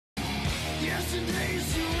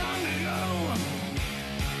Yesterday's too long ago.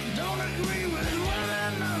 Don't agree with what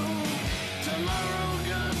I know. Tomorrow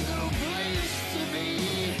got no place to be.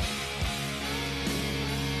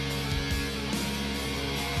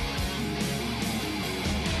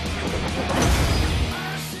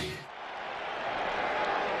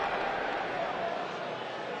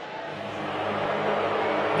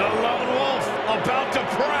 The lone wolf about to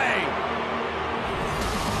prey.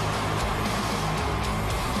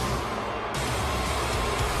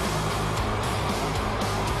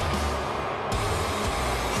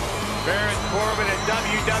 Baron Corbin, a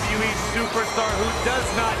WWE superstar who does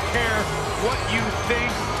not care what you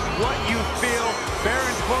think, what you feel.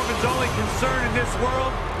 Baron Corbin's only concern in this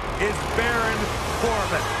world is Baron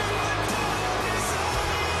Corbin.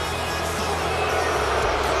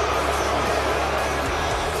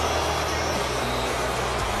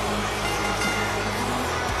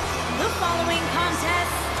 The following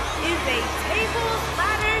contest is a tables,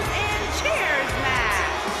 ladders, and chairs match.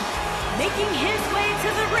 Making his way to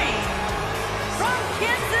the ring from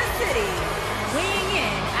Kansas City, weighing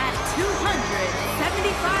in at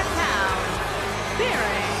 275 pounds,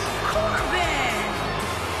 Baron Corbin.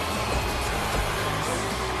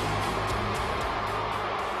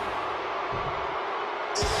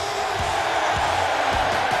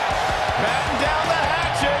 Batten down the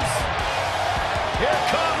hatches. Here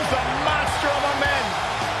comes the monster among men.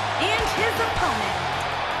 And his opponent,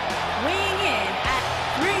 weighing in at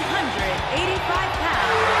 385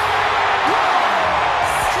 pounds, Braun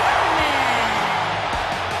Strowman.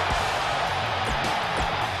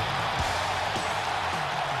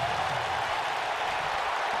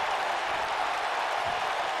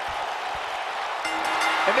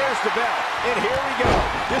 And there's the bell. And here we go.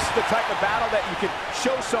 This is the type of battle that you can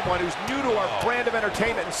show someone who's new to our brand of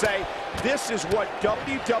entertainment and say, this is what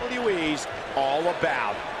WWE's all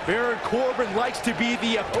about. Baron Corbin likes to be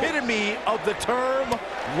the epitome of the term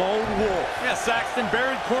lone wolf. Yeah, Saxton,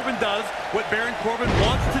 Baron Corbin does what Baron Corbin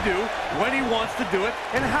wants to do, when he wants to do it,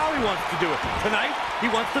 and how he wants to do it. Tonight, he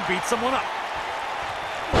wants to beat someone up.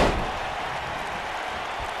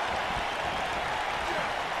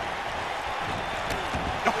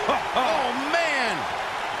 Oh, man!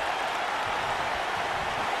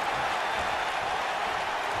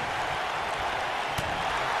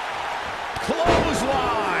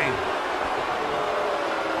 Clothesline!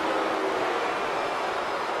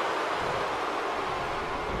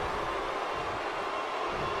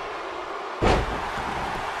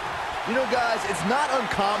 You know, guys, it's not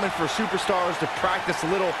uncommon for superstars to practice a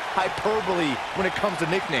little hyperbole when it comes to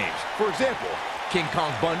nicknames. For example, King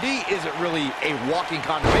Kong Bundy isn't really a walking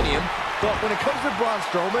condominium, but when it comes to Braun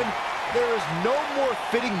Strowman, there is no more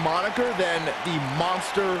fitting moniker than the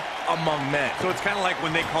monster among men. So it's kind of like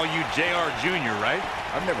when they call you JR Jr., right?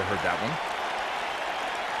 I've never heard that one.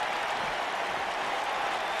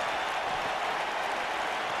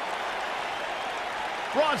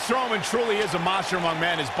 Braun Strowman truly is a monster among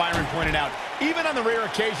men, as Byron pointed out. Even on the rare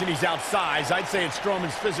occasion he's outsized, I'd say it's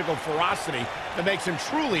Strowman's physical ferocity that makes him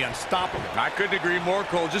truly unstoppable. I couldn't agree more,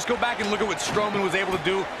 Cole. Just go back and look at what Strowman was able to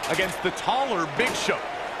do against the taller Big Show.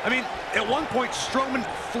 I mean, at one point, Strowman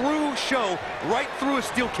threw Show right through a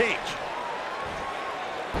steel cage.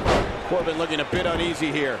 Corbin looking a bit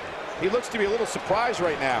uneasy here. He looks to be a little surprised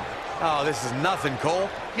right now. Oh, this is nothing, Cole.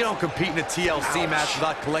 You don't compete in a TLC match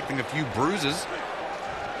without collecting a few bruises.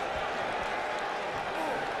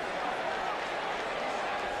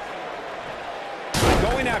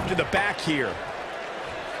 Going after the back here.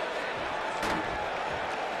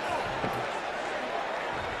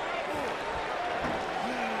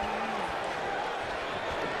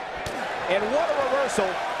 And what a reversal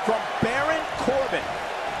from Baron Corbin.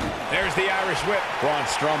 There's the Irish whip. Braun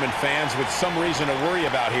Strowman fans with some reason to worry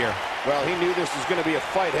about here. Well, he knew this was going to be a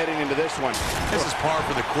fight heading into this one. This is par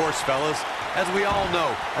for the course, fellas. As we all know,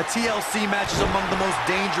 a TLC match is among the most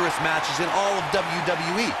dangerous matches in all of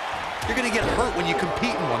WWE. You're going to get hurt when you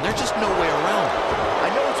compete in one. There's just no way around it. I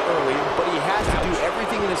know it's early, but he has to do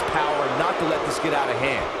everything in his power not to let this get out of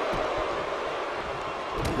hand.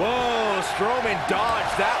 Whoa, Strowman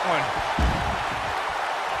dodged that one.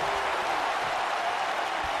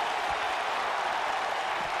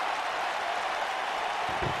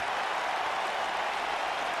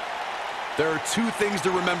 There are two things to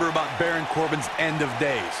remember about Baron Corbin's end of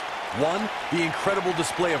days. One, the incredible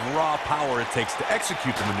display of raw power it takes to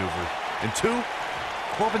execute the maneuver. And two,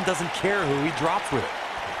 Corbin doesn't care who he drops with it.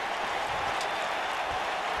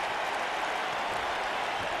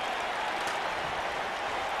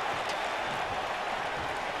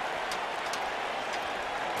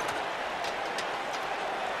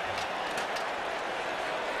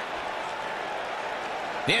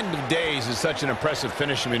 The End of Days is such an impressive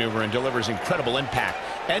finishing maneuver and delivers incredible impact.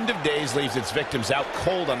 End of Days leaves its victims out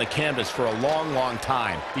cold on the canvas for a long, long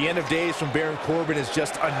time. The End of Days from Baron Corbin is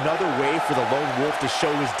just another way for the Lone Wolf to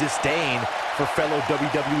show his disdain for fellow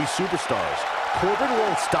WWE superstars. Corbin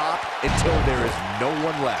won't stop until there is no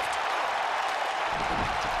one left.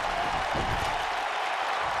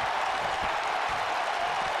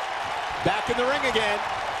 Back in the ring again.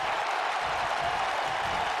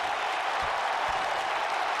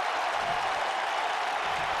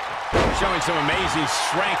 Showing some amazing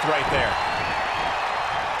strength right there.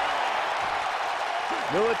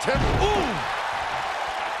 No attempt. Ooh!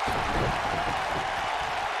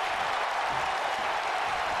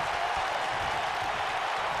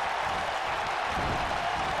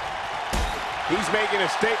 He's making a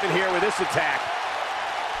statement here with this attack.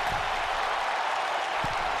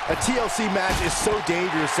 A TLC match is so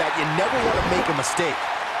dangerous that you never want to make a mistake.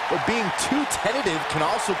 But being too tentative can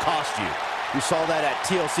also cost you. We saw that at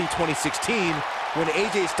TLC 2016 when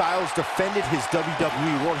AJ Styles defended his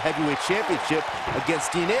WWE World Heavyweight Championship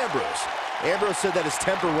against Dean Ambrose. Ambrose said that his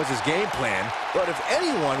temper was his game plan, but if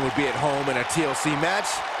anyone would be at home in a TLC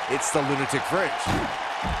match, it's the Lunatic Fringe.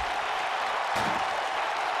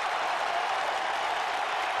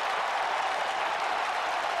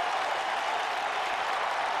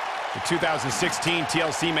 The 2016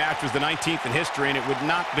 TLC match was the 19th in history, and it would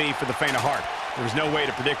not be for the faint of heart. There was no way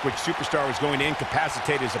to predict which superstar was going to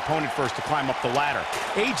incapacitate his opponent first to climb up the ladder.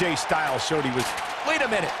 AJ Styles showed he was... Wait a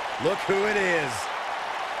minute. Look who it is.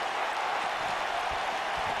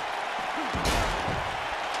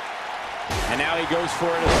 And now he goes for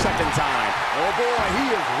it a second time. Oh boy, he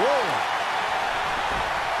is rolling.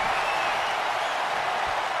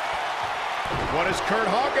 What does Kurt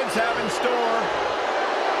Hawkins have in store?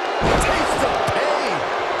 Taste of pain.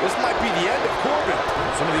 This might be the end of Corbin.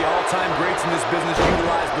 Some of the all-time greats in this business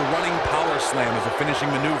utilized the running power slam as a finishing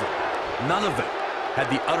maneuver. None of them had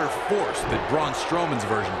the utter force that Braun Strowman's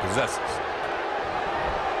version possesses.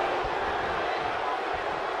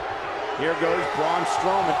 Here goes Braun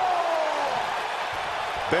Strowman.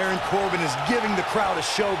 Baron Corbin is giving the crowd a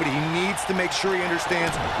show, but he needs to make sure he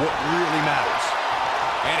understands what really matters.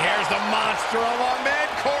 And here's the monster among men.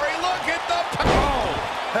 Corey, look at the... Oh!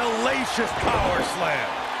 Hellacious power slam.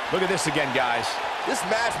 Look at this again, guys. This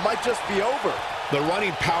match might just be over. The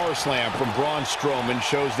running power slam from Braun Strowman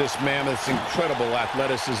shows this mammoth's incredible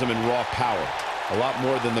athleticism and raw power. A lot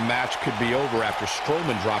more than the match could be over after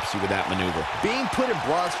Strowman drops you with that maneuver. Being put in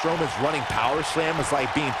Braun Strowman's running power slam is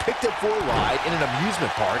like being picked up for a ride in an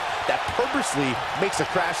amusement park that purposely makes a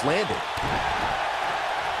crash landing.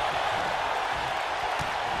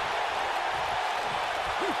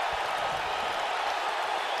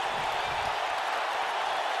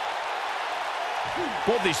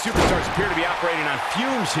 Both these superstars appear to be operating on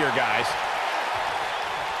fumes here, guys.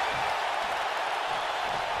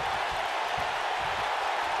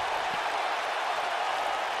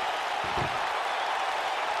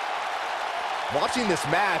 Watching this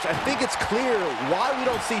match, I think it's clear why we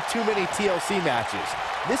don't see too many TLC matches.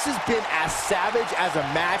 This has been as savage as a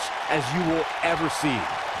match as you will ever see.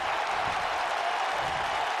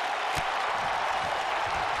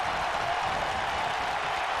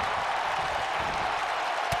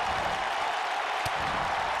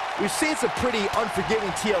 We've seen some pretty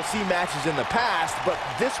unforgiving TLC matches in the past, but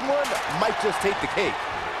this one might just take the cake.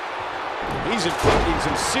 He's inflicting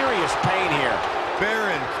some serious pain here.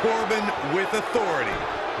 Baron Corbin with authority.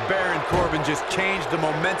 Baron Corbin just changed the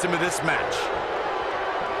momentum of this match.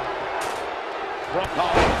 Oh,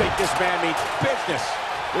 I think this man means business.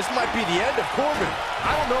 This might be the end of Corbin.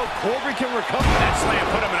 I don't know if Corbin can recover. That slam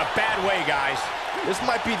put him in a bad way, guys. This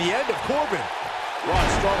might be the end of Corbin. Braun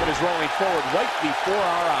Strowman is rolling forward right before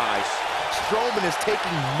our eyes. Strowman is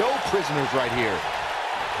taking no prisoners right here.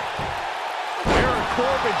 Baron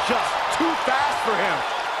Corbin just too fast for him.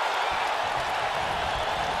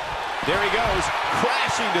 There he goes,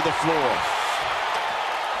 crashing to the floor.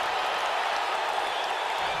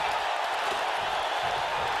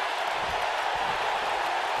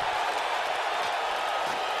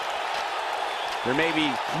 There may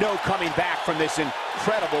be no coming back from this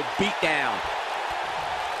incredible beatdown.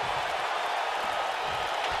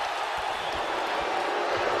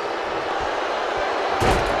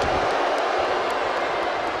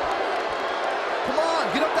 Come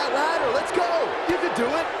on, get up that ladder. Let's go. You can do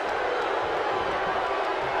it.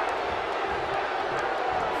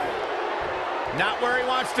 Not where he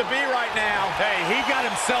wants to be right now. Hey, he got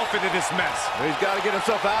himself into this mess. He's got to get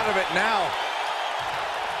himself out of it now.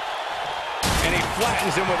 And he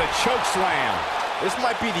flattens him with a choke slam. This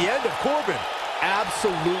might be the end of Corbin.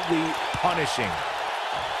 Absolutely punishing.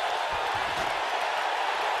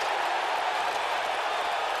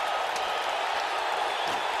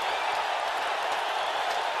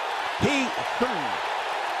 Braun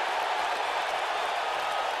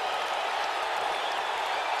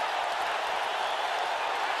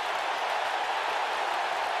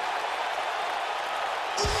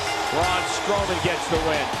Strowman gets the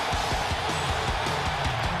win.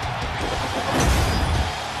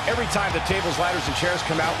 Every time the tables, ladders, and chairs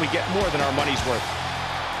come out, we get more than our money's worth.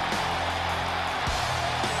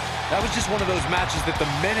 That was just one of those matches that the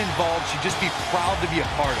men involved should just be proud to be a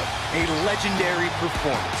part of. A legendary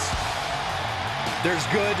performance. There's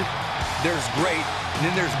good, there's great, and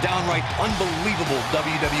then there's downright unbelievable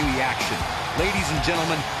WWE action. Ladies and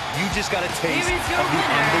gentlemen, you just got a taste Here is your of the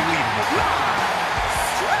winner, unbelievable. Braun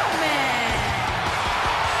Strowman.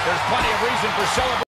 There's plenty of reason for celebration.